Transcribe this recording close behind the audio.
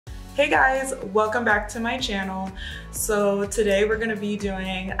Hey guys, welcome back to my channel. So today we're gonna be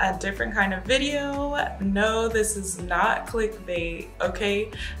doing a different kind of video. No, this is not clickbait, okay?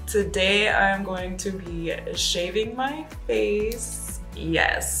 Today I'm going to be shaving my face.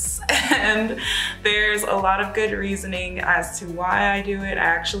 Yes, and there's a lot of good reasoning as to why I do it. I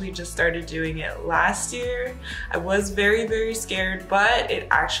actually just started doing it last year. I was very scared, but it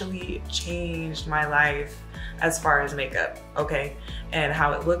actually changed my life as far as makeup, okay? And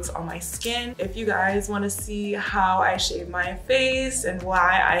how it looks on my skin. If you guys wanna see how I shave my face and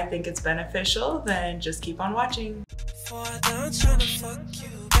why I think it's beneficial, then just keep on watching. Hopefully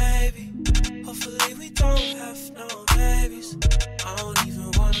we don't have no babies. I don't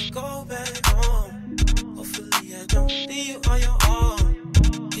even wanna go back home. Hopefully I don't leave you on your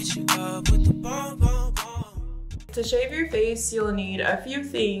own. Hit you up with the bomb. To shave your face, you'll need a few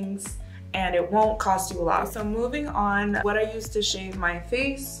things and it won't cost you a lot. So moving on, what I use to shave my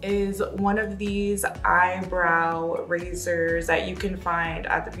face is one of these eyebrow razors that you can find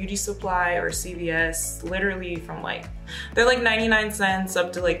at the beauty supply or CVS, literally from they're like 99 cents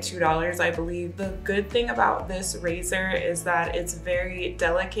up to like $2, I believe. The good thing about this razor is that it's very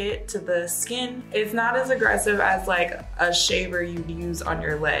delicate to the skin. It's not as aggressive as like a shaver you'd use on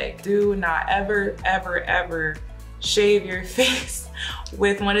your leg. Do not ever shave your face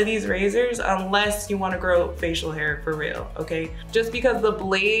with one of these razors unless you want to grow facial hair for real, okay? Just because the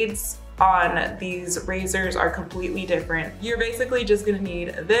blades on these razors are completely different. You're basically just gonna need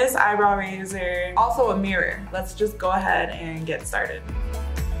this eyebrow razor, also a mirror. Let's just go ahead and get started.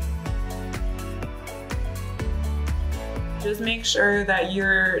 Just make sure that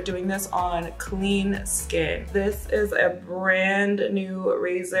you're doing this on clean skin. This is a brand new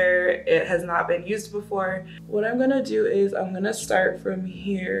razor. It has not been used before. What I'm gonna do is I'm gonna start from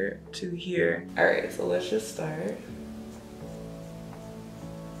here to here. All right, so let's just start.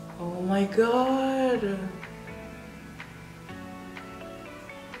 Oh my God.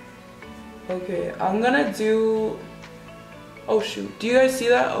 Okay, I'm gonna do, oh shoot, do you guys see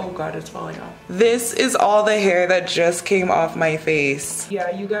that? Oh God, it's falling off. This is all the hair that just came off my face. Yeah,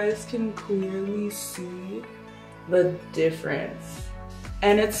 you guys can clearly see the difference.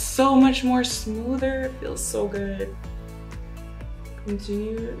 And it's so much more smoother, it feels so good.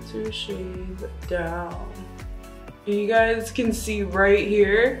 Continue to shave down. You guys can see right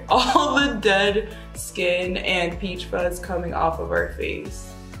here, all the dead skin and peach fuzz coming off of our face.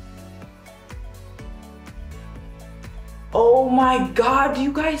 Oh my God, do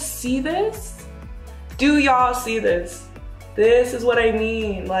you guys see this? Do y'all see this? This is what I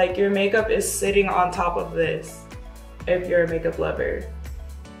mean. Like, your makeup is sitting on top of this if you're a makeup lover.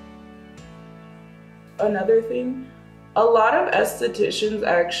 Another thing, a lot of estheticians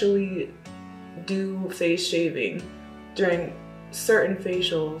actually do face shaving during certain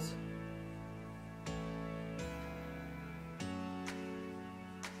facials.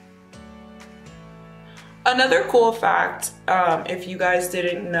 Another cool fact, if you guys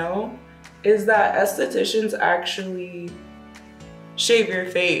didn't know, is that estheticians actually shave your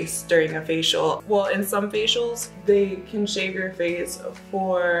face during a facial. Well, in some facials, they can shave your face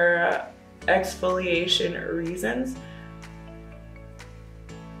for exfoliation reasons.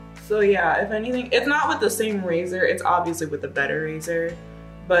 So yeah, if anything, it's not with the same razor, it's obviously with a better razor,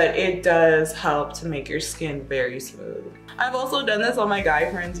 but it does help to make your skin very smooth. I've also done this on my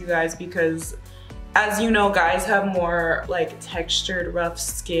guy friends, you guys, because as you know, guys have more like textured, rough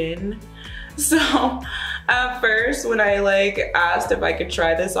skin. So at first when I asked if I could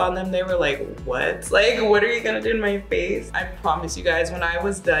try this on them, they were like, what? Like, what are you gonna do to my face? I promise you guys, when I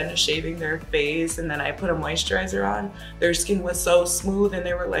was done shaving their face and then I put a moisturizer on, their skin was so smooth and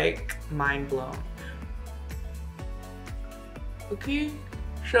they were like mind blown. Okay,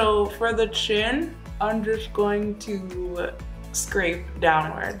 so for the chin, I'm just going to scrape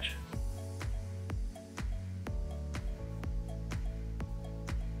downwards.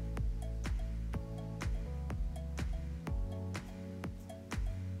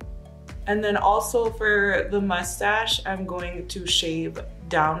 And then also for the mustache, I'm going to shave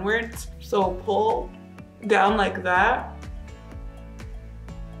downwards. So pull down like that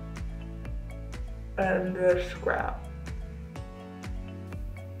and just scrap.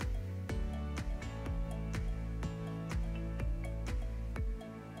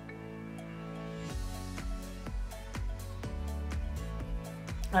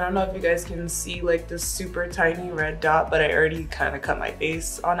 I don't know if you guys can see like this super tiny red dot, but I already kind of cut my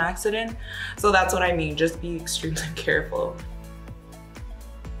face on accident. So that's what I mean, just be extremely careful.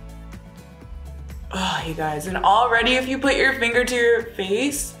 Oh, you guys, and already if you put your finger to your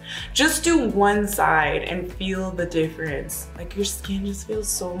face, Just do one side and feel the difference. Like your skin just feels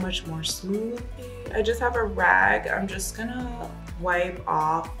so much more smooth. I just have a rag. I'm just gonna wipe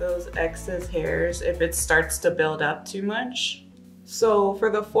off those excess hairs if it starts to build up too much. So for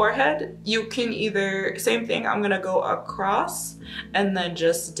the forehead, you can either, same thing, I'm gonna go across and then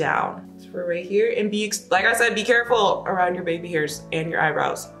just down. So for right here, and be, like I said, be careful around your baby hairs and your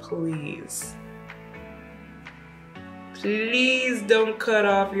eyebrows, please. Please don't cut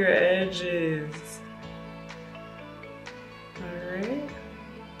off your edges. All right.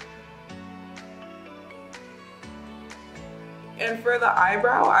 And for the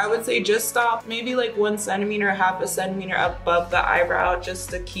eyebrow, I would say just stop maybe like 1 centimeter, half a centimeter above the eyebrow, just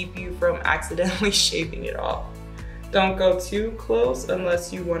to keep you from accidentally shaving it off. Don't go too close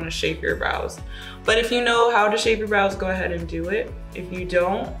unless you want to shape your brows. But if you know how to shape your brows, go ahead and do it. If you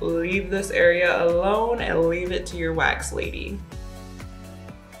don't, leave this area alone and leave it to your wax lady.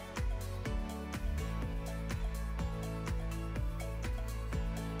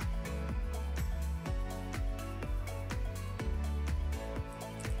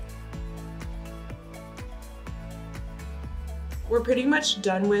 We're pretty much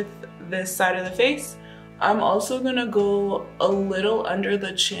done with this side of the face. I'm also gonna go a little under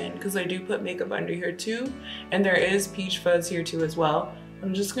the chin because I do put makeup under here too, and there is peach fuzz here too as well.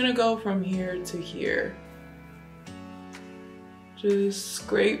 I'm just gonna go from here to here. Just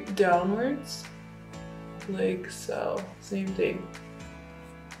scrape downwards, like so, same thing.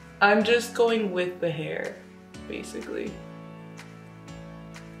 I'm just going with the hair, basically.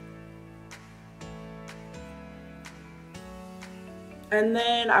 And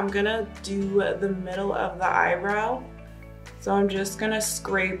then I'm gonna do the middle of the eyebrow. So I'm just gonna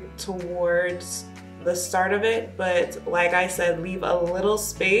scrape towards the start of it, but like I said, leave a little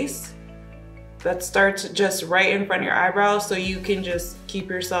space that starts just right in front of your eyebrow so you can just keep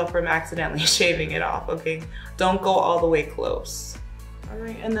yourself from accidentally shaving it off, okay? Don't go all the way close. All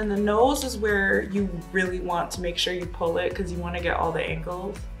right, and then the nose is where you really want to make sure you pull it because you want to get all the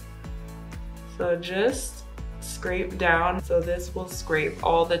angles. So just scrape down. So this will scrape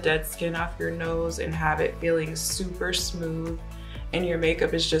all the dead skin off your nose and have it feeling super smooth, and your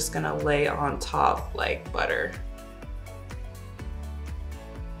makeup is just gonna lay on top like butter.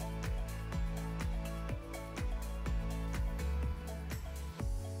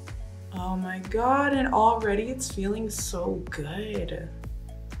 Oh my God, and already it's feeling so good.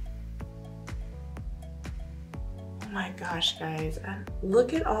 Oh my gosh, guys,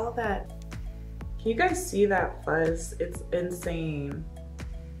 look at all that. Can you guys see that fuzz? It's insane.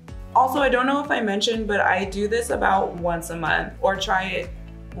 Also, I don't know if I mentioned, but I do this about once a month, or try it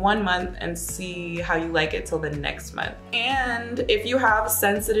 1 month and see how you like it till the next month. And if you have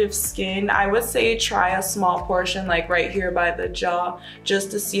sensitive skin, I would say try a small portion like right here by the jaw just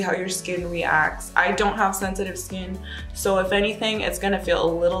to see how your skin reacts. I don't have sensitive skin, so if anything, it's gonna feel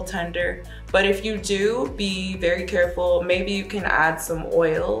a little tender. But if you do, be very careful. Maybe you can add some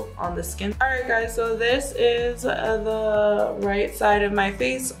oil on the skin. All right guys, so this is the right side of my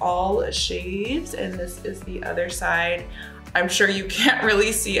face, all shaved, and this is the other side. I'm sure you can't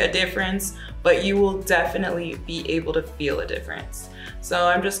really see a difference, but you will definitely be able to feel a difference. So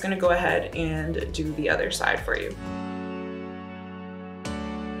I'm just gonna go ahead and do the other side for you.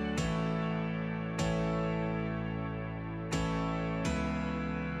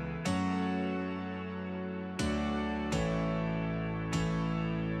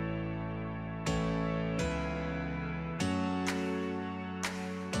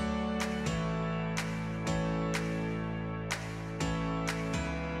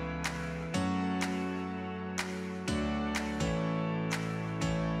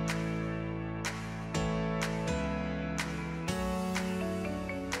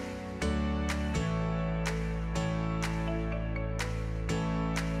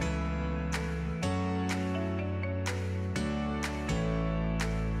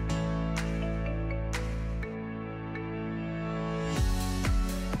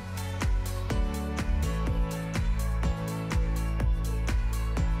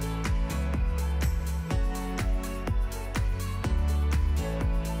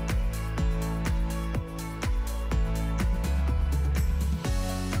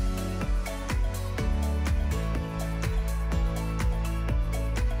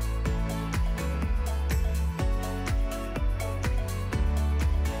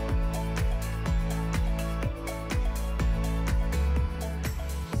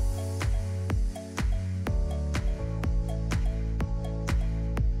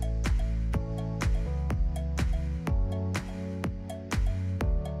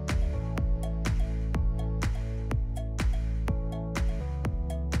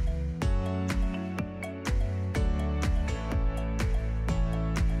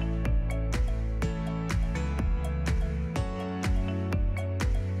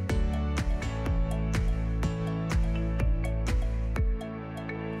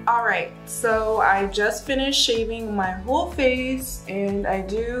 Alright, so I just finished shaving my whole face and I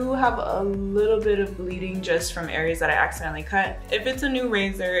do have a little bit of bleeding just from areas that I accidentally cut. If it's a new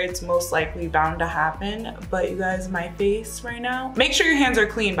razor, it's most likely bound to happen, but you guys, my face right now, make sure your hands are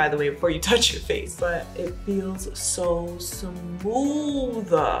clean, by the way, before you touch your face, but it feels so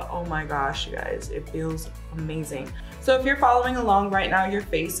smooth. Oh my gosh, you guys, it feels amazing. So if you're following along right now, your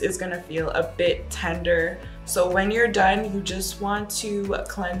face is gonna feel a bit tender. So when you're done, you just want to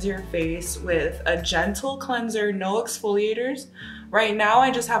cleanse your face with a gentle cleanser, no exfoliators. Right now,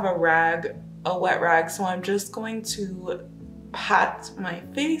 I just have a wet rag, so I'm just going to pat my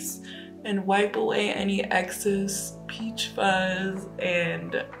face and wipe away any excess peach fuzz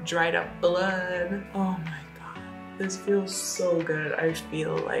and dried up blood. Oh my God, this feels so good. I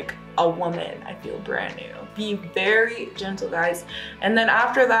feel like a woman. I feel brand new. Be very gentle, guys. And then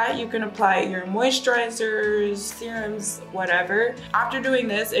after that, you can apply your moisturizers, serums, whatever. After doing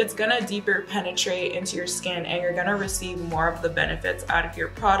this, it's gonna deeper penetrate into your skin and you're gonna receive more of the benefits out of your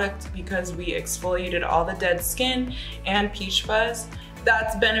product because we exfoliated all the dead skin and peach fuzz.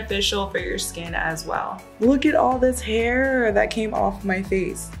 That's beneficial for your skin as well. Look at all this hair that came off my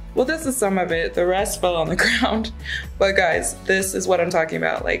face. Well, this is some of it. The rest fell on the ground. But guys, this is what I'm talking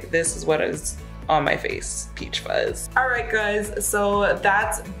about. Like, this is what is on my face, peach fuzz. All right, guys, so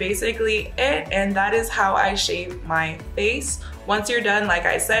that's basically it. And that is how I shave my face. Once you're done, like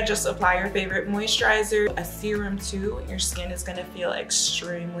I said, just apply your favorite moisturizer, a serum too. Your skin is gonna feel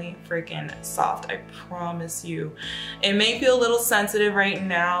extremely freaking soft, I promise you. It may feel a little sensitive right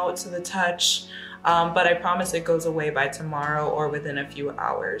now to the touch, but I promise it goes away by tomorrow or within a few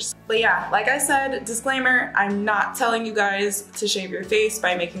hours. But yeah, like I said, disclaimer, I'm not telling you guys to shave your face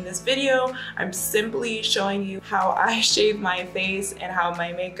by making this video. I'm simply showing you how I shave my face and how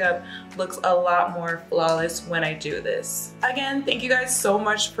my makeup looks a lot more flawless when I do this. Again, thank you guys so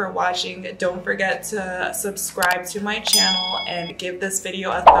much for watching. Don't forget to subscribe to my channel and give this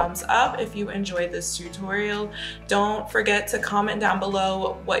video a thumbs up if you enjoyed this tutorial. Don't forget to comment down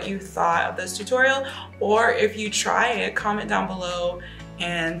below what you thought of this tutorial, or if you try it, comment down below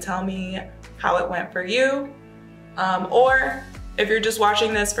and tell me how it went for you. Or if you're just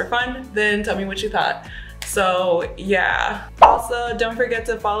watching this for fun, then tell me what you thought. So yeah. Also, don't forget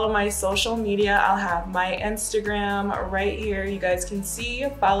to follow my social media. I'll have my Instagram right here. You guys can see,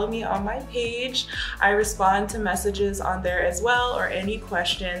 follow me on my page. I respond to messages on there as well, or any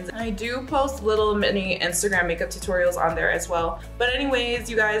questions. I do post little mini Instagram makeup tutorials on there as well. But anyways,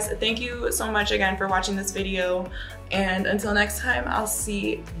 you guys, thank you so much again for watching this video. And until next time, I'll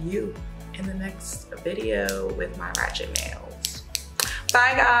see you in the next video with my ratchet nails.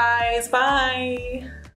 Bye guys, bye.